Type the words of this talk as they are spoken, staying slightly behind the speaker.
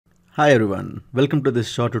Hi everyone, welcome to this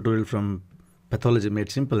short tutorial from Pathology Made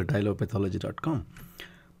Simple at ilovepathology.com.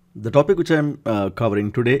 The topic which I am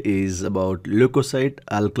covering today is about leukocyte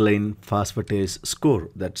alkaline phosphatase score,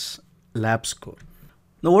 that's lab score.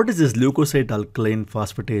 Now what is this leukocyte alkaline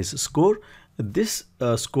phosphatase score? This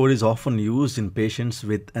score is often used in patients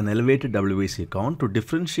with an elevated WBC count to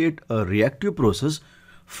differentiate a reactive process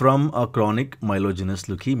from a chronic myelogenous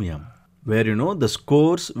leukemia, where the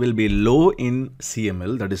scores will be low in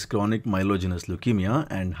CML, that is chronic myelogenous leukemia,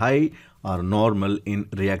 and high or normal in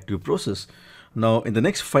reactive process. Now in the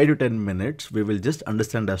next 5 to 10 minutes we will just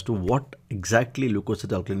understand as to what exactly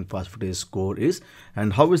leukocyte alkaline phosphatase score is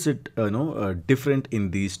and how is it different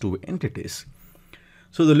in these two entities.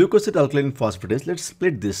 So the leukocyte alkaline phosphatase, let's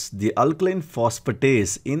split this. The alkaline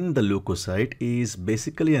phosphatase in the leukocyte is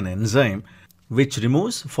basically an enzyme which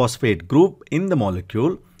removes phosphate group in the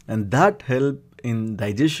molecule, and that help in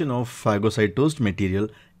digestion of phagocytosed material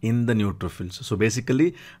in the neutrophils. So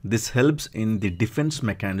basically this helps in the defense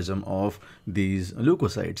mechanism of these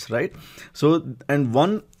leukocytes, right? So, and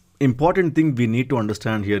one important thing we need to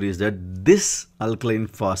understand here is that this alkaline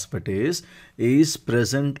phosphatase is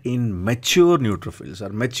present in mature neutrophils or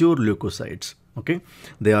mature leukocytes. Okay,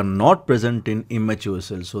 they are not present in immature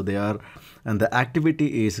cells, so they are, and the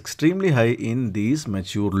activity is extremely high in these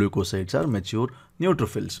mature leukocytes or mature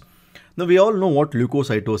neutrophils. Now we all know what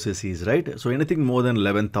leukocytosis is, right? So anything more than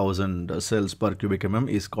 11,000 cells per cubic mm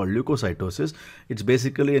is called leukocytosis. It's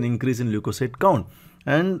basically an increase in leukocyte count.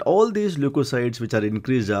 And all these leukocytes which are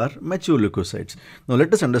increased are mature leukocytes. Now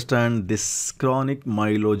let us understand this chronic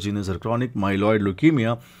myelogenous or chronic myeloid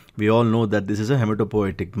leukemia. We all know that this is a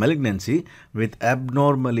hematopoietic malignancy with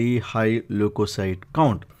abnormally high leukocyte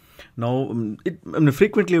count. Now,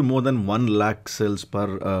 frequently more than 1 lakh cells per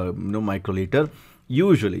microliter.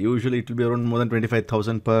 Usually it will be around more than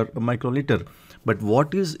 25,000 per microliter. But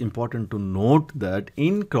what is important to note that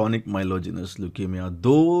in chronic myelogenous leukemia,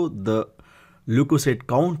 though the leukocyte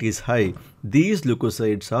count is high, these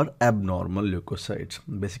leukocytes are abnormal leukocytes.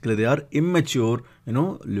 Basically, they are immature,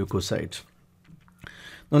 leukocytes.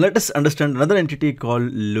 Now let us understand another entity called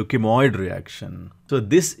leukemioid reaction. So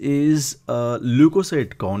this is a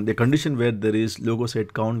leukocyte count, a condition where there is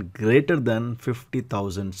leukocyte count greater than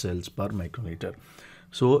 50,000 cells per microliter.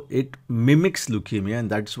 So it mimics leukemia, and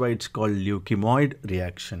that's why it's called leukemioid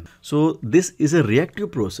reaction. So this is a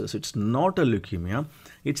reactive process. It's not a leukemia.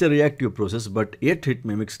 It's a reactive process, but yet it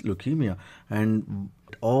mimics leukemia. And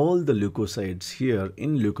all the leukocytes here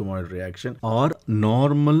in leukemioid reaction are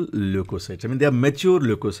normal leukocytes. I mean, they are mature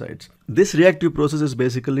leukocytes. This reactive process is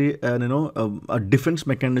basically a defense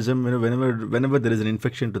mechanism. Whenever there is an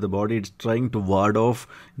infection to the body, it's trying to ward off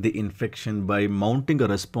the infection by mounting a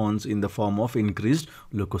response in the form of increased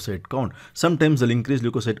leukocyte count. Sometimes the increased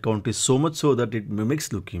leukocyte count is so much so that it mimics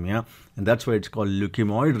leukemia, and that's why it's called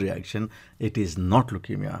leukemioid reaction. It is not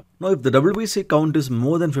leukemia. Now, if the WBC count is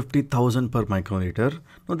more than 50,000 per microliter,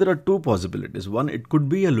 now there are two possibilities. One, it could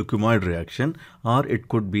be a leukemioid reaction, or it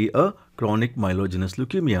could be a chronic myelogenous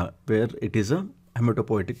leukemia, where it is a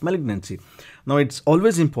hematopoietic malignancy. Now, it's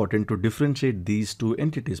always important to differentiate these two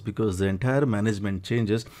entities because the entire management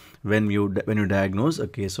changes when you diagnose a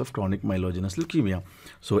case of chronic myelogenous leukemia.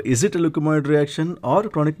 So, is it a leukemioid reaction or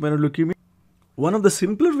chronic myeloid leukemia? One of the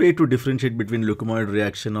simpler way to differentiate between leukemioid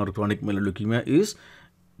reaction or chronic myeloid leukemia is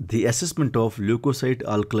the assessment of leukocyte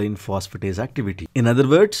alkaline phosphatase activity. In other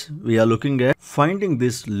words, we are looking at finding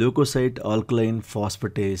this leukocyte alkaline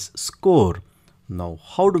phosphatase score. Now,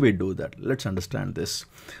 how do we do that? Let's understand this.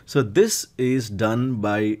 So this is done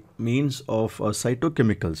by means of a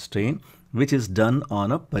cytochemical stain, which is done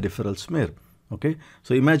on a peripheral smear. Okay,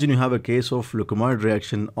 so imagine you have a case of leukemioid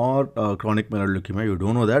reaction or chronic myeloid leukemia. You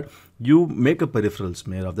don't know that. You make a peripheral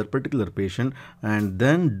smear of that particular patient and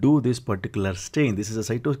then do this particular stain. This is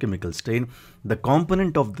a cytochemical stain. The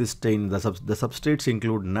component of this stain, the substrates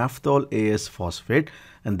include naphthol AS phosphate,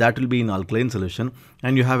 and that will be in alkaline solution.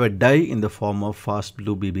 And you have a dye in the form of fast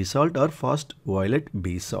blue BB salt or fast violet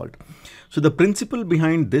B salt. So the principle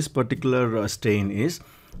behind this particular stain is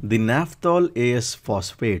the naphthol AS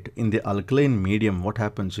phosphate in the alkaline medium. What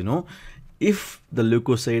happens, if the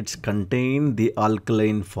leukocytes contain the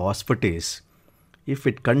alkaline phosphatase, if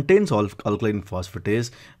it contains alkaline phosphatase,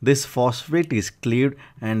 this phosphate is cleaved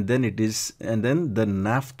and then the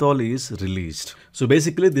naphthol is released. So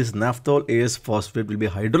basically this naphthol AS phosphate will be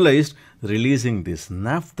hydrolyzed, releasing this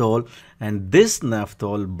naphthol, and this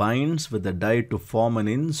naphthol binds with the dye to form an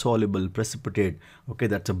insoluble precipitate. Okay,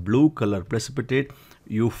 that's a blue color precipitate.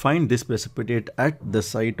 You find this precipitate at the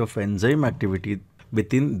site of enzyme activity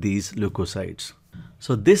within these leukocytes.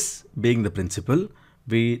 So this being the principle,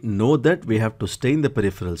 we know that we have to stain the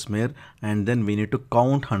peripheral smear and then we need to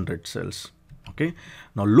count 100 cells. Okay,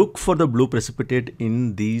 now look for the blue precipitate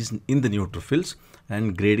in the neutrophils,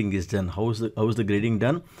 and grading is done. How is the grading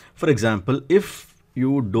done? For example, if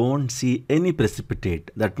you don't see any precipitate,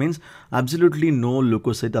 that means absolutely no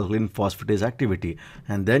leukocyte alkaline phosphatase activity,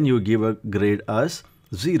 and then you give a grade as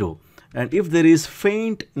 0. And if there is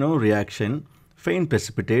faint reaction, faint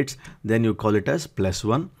precipitates, then you call it as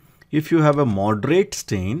 +1. If you have a moderate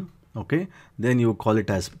stain, okay, then you call it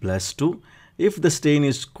as +2. If the stain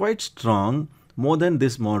is quite strong, more than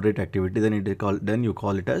this moderate activity, then you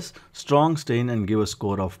call it as strong stain and give a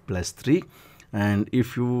score of +3. And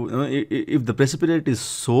if if the precipitate is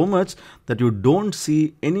so much that you don't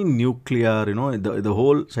see any nuclear, the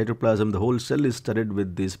whole cytoplasm, the whole cell is studded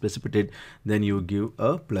with this precipitate, then you give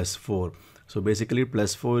a +4. So basically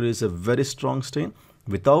 +4 is a very strong stain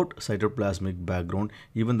without cytoplasmic background.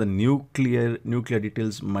 Even the nuclear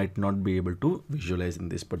details might not be able to visualize in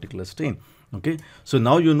this particular stain. Okay, so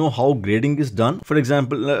now you know how grading is done. For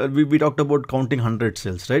example, we talked about counting 100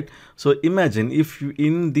 cells, right? So imagine if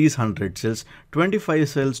in these 100 cells, 25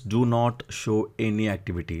 cells do not show any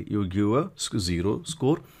activity, you give a 0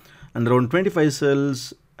 score, and around 25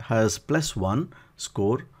 cells has +1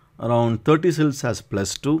 score, around 30 cells has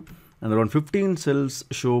 +2, and around 15 cells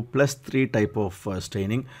show +3 type of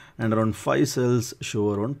staining, and around 5 cells show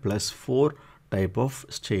around +4 type of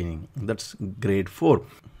staining. That's grade 4.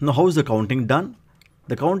 Now how is the counting done?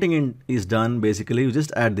 The counting is done basically, you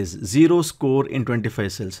just add this 0 score in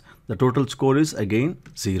 25 cells. The total score is again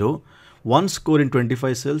 0. 1 score in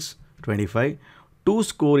 25 cells, 25. 2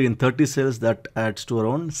 score in 30 cells, that adds to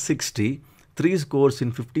around 60. 3 scores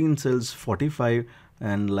in 15 cells, 45.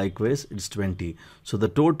 And likewise it's 20. So the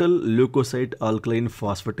total leukocyte alkaline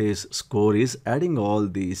phosphatase score is, adding all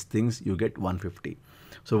these things, you get 150.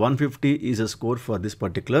 So 150 is a score for this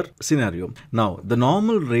particular scenario. Now the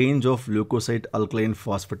normal range of leukocyte alkaline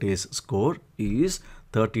phosphatase score is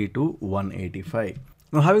 30 to 185.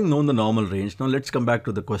 Now having known the normal range, now let's come back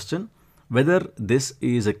to the question whether this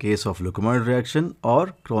is a case of leukemia reaction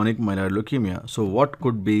or chronic myeloid leukemia. So what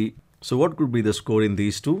could be the score in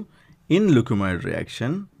these two? In leukemia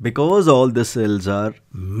reaction, because all the cells are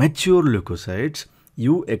mature leukocytes,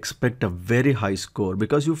 you expect a very high score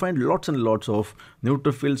because you find lots and lots of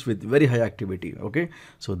neutrophils with very high activity. Okay,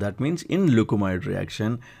 so that means in leukemia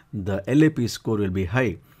reaction, the LAP score will be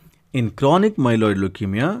high. In chronic myeloid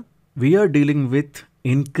leukemia, we are dealing with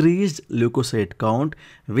increased leukocyte count,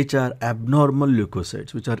 which are abnormal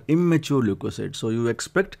leukocytes, which are immature leukocytes. So you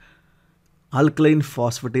expect alkaline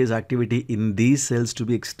phosphatase activity in these cells to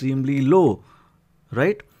be extremely low,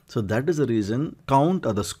 right? So that is the reason count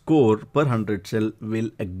or the score per 100 cell will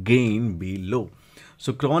again be low.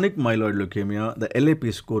 So chronic myeloid leukemia, the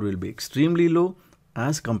LAP score will be extremely low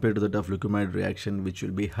as compared to that of leukemia reaction, which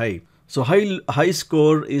will be high. So high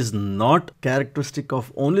score is not characteristic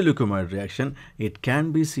of only leukemia reaction. It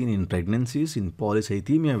can be seen in pregnancies, in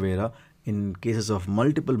polycythemia vera, in cases of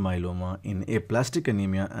multiple myeloma, in aplastic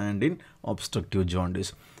anemia, and in obstructive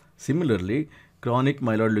jaundice. Similarly, chronic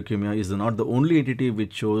myeloid leukemia is not the only entity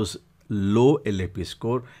which shows low LAP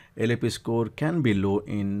score. LAP score can be low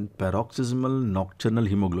in paroxysmal nocturnal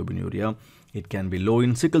hemoglobinuria. It can be low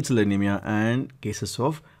in sickle cell anemia and cases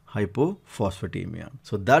of hypophosphatemia.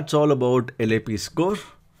 So that's all about LAP score.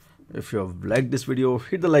 If you have liked this video,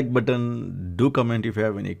 hit the like button, do comment if you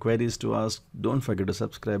have any queries to ask, don't forget to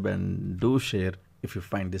subscribe and do share if you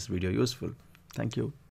find this video useful. Thank you.